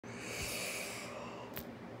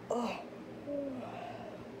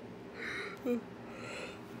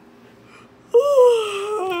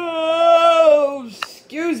Oh,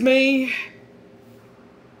 excuse me.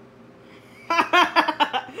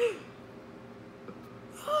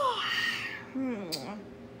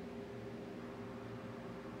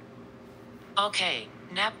 Okay,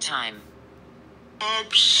 nap time.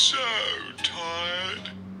 I'm so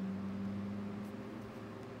tired.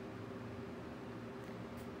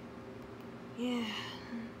 Yeah.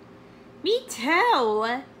 Me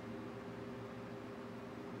too.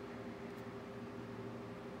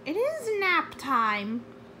 It is nap time.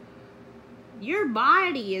 Your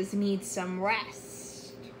body needs some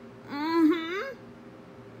rest. Mm-hmm.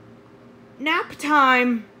 Nap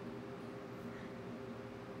time.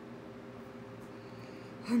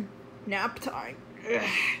 Nap time. Ugh.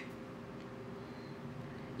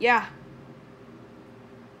 Yeah.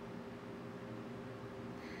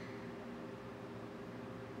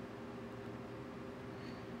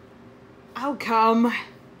 I'll come.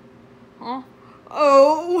 Huh?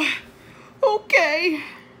 Oh. Okay.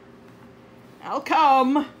 I'll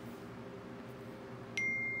come.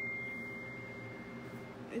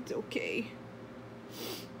 It's okay.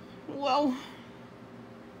 Well,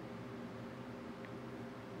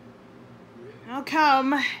 I'll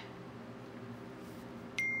come.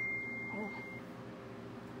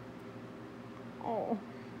 Oh,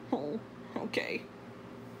 okay.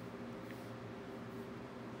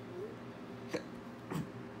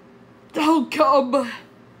 I'll come.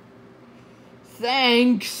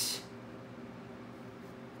 Thanks.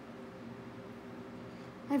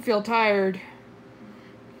 I feel tired.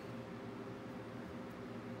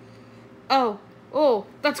 Oh,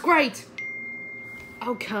 that's great.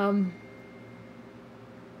 I'll come.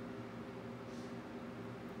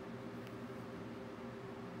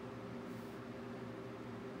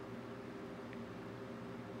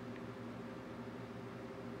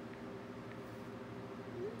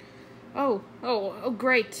 Oh,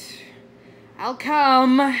 great. I'll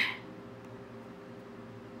come.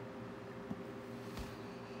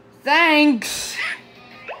 Thanks.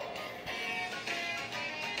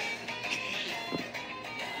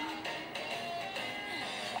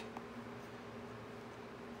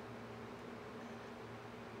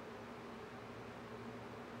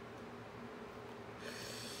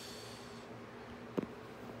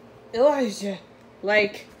 Elijah,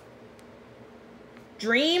 like,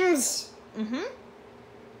 dreams? Mm-hmm.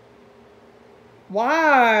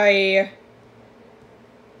 Why?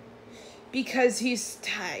 Because he's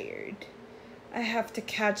tired. I have to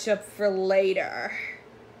catch up for later.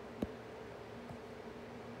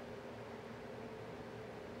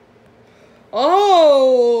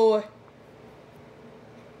 Oh!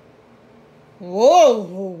 Whoa,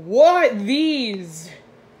 what these?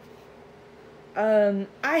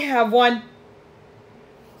 I have one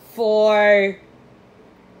for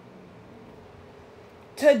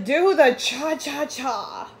to do the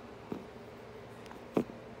cha-cha-cha.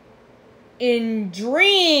 In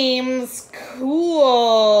dreams,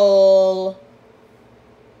 cool.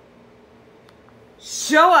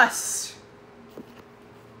 Show us.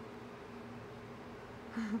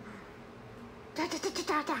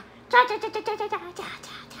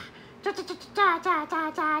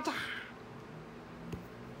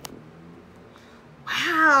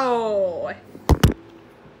 Wow.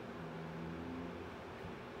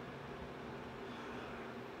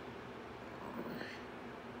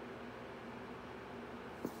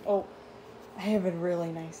 Oh, I have been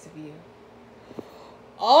really nice of you.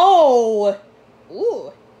 Oh!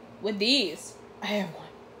 Ooh, with these. I have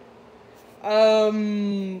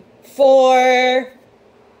one. For...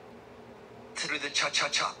 Through the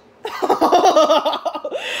cha-cha-cha.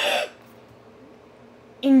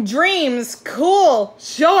 In dreams, cool.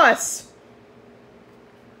 Show us.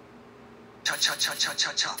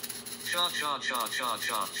 Cha-cha-cha-cha-cha-cha.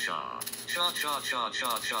 Cha-cha-cha-cha-cha-cha.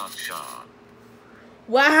 Cha-cha-cha-cha-cha-cha.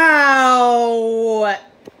 Wow.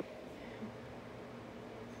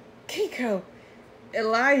 Kiko,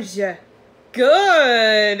 Elijah,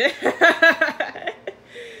 good.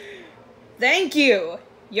 Thank you.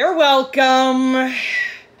 You're welcome.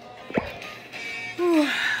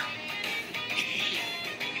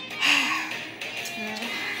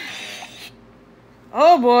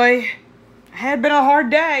 Oh boy, it had been a hard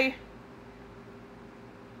day.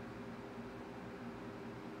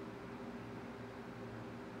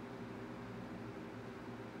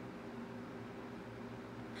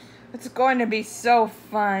 It's going to be so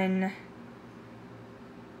fun.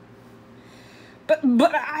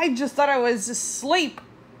 But I just thought I was asleep.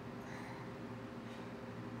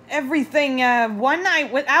 everything, one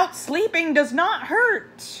night without sleeping does not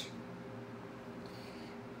hurt.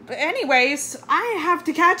 But anyways, I have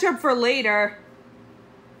to catch up for later.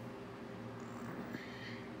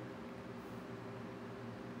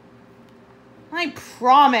 I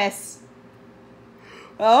promise.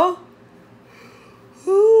 Oh?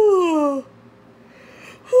 Ooh.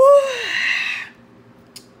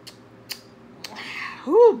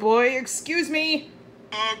 Oh boy, excuse me.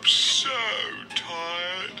 I'm so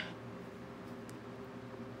tired.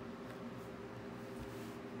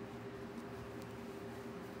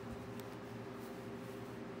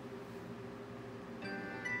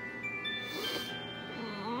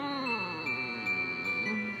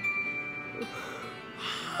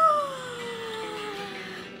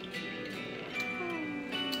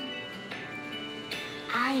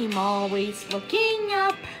 I'm always looking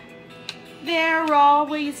up. They're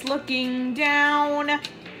always looking down.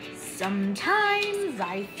 Sometimes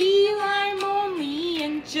I feel I'm only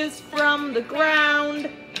inches from the ground.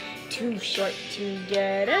 Too short to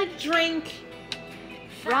get a drink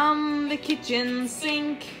from the kitchen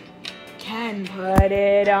sink. Can put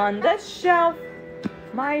it on the shelf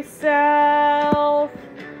myself.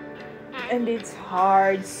 And it's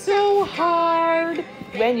hard, so hard,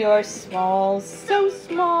 when you're small, so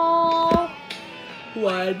small.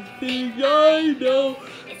 One thing I know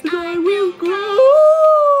is I will grow.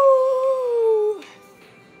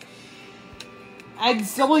 And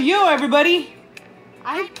so will you, everybody.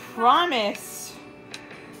 I promise.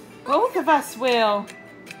 Both of us will.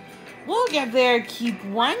 We'll get there, keep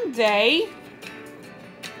one day.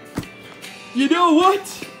 You know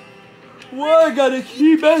what? Well, I gotta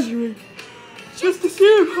keep measuring. Just to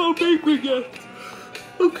see how big we get.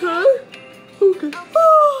 Okay? Okay.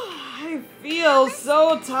 I feel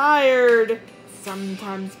so tired.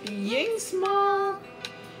 Sometimes being small,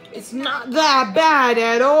 it's not that bad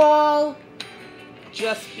at all.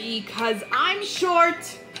 Just because I'm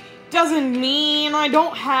short doesn't mean I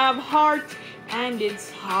don't have heart. And it's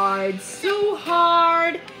hard, so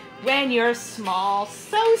hard, when you're small,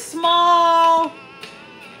 so small.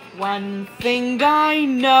 One thing I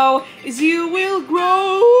know is you will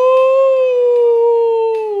grow.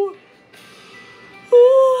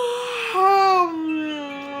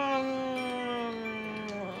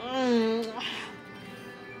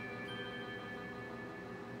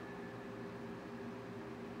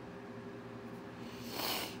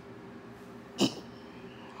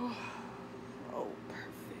 Oh,